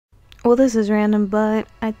Well, this is random, but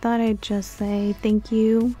I thought I'd just say thank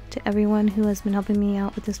you to everyone who has been helping me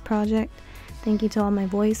out with this project. Thank you to all my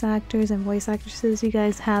voice actors and voice actresses. You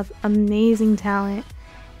guys have amazing talent,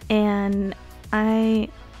 and I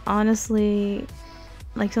honestly,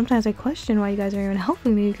 like, sometimes I question why you guys are even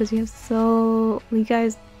helping me, because you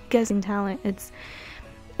guys guessing talent. It's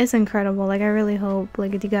incredible. Like, I really hope,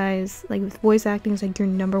 like, if you guys, like, if voice acting is like your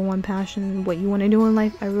 #1 passion, what you want to do in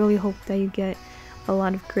life, I really hope that you get a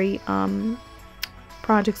lot of great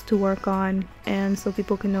projects to work on, and so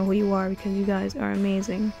people can know who you are, because you guys are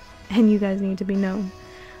amazing and you guys need to be known.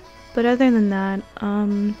 But other than that,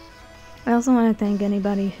 I also want to thank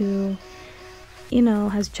anybody who, you know,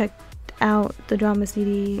 has checked out the drama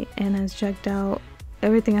CD and has checked out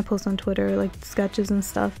everything I post on Twitter, like sketches and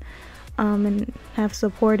stuff, and have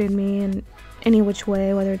supported me in any which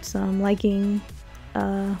way, whether it's liking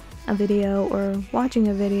a video or watching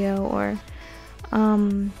a video, or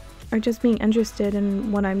just being interested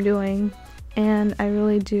in what I'm doing. And I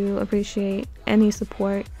really do appreciate any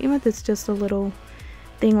support, even if it's just a little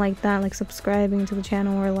thing like that, like subscribing to the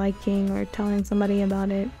channel or liking or telling somebody about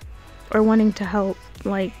it or wanting to help.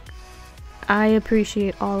 Like, I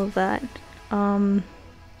appreciate all of that.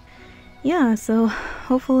 Yeah, so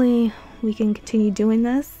hopefully we can continue doing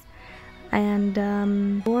this. And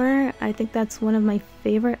I think that's one of my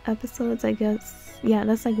favorite episodes, I guess. Yeah,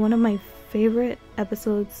 that's like one of my favorite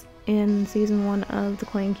episodes in season 1 of the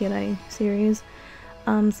KoiandKirai series.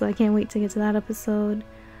 So I can't wait to get to that episode.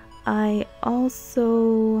 I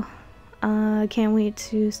also can't wait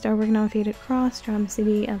to start working on Faded Cross Drama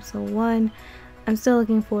CD episode 1. I'm still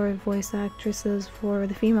looking for voice actresses for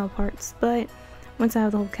the female parts, but once I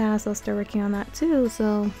have the whole cast, I'll start working on that too.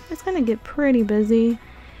 So it's gonna get pretty busy.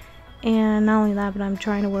 And not only that, but I'm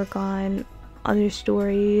trying to work on other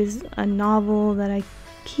stories, a novel that I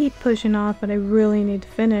keep pushing off, but I really need to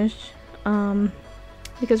finish,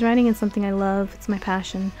 because writing is something I love. It's my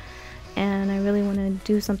passion, and I really want to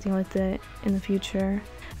do something with it in the future.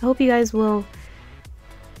 I hope you guys will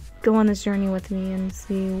go on this journey with me and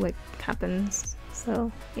see what happens.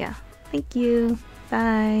 So yeah, thank you,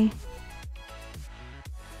 bye.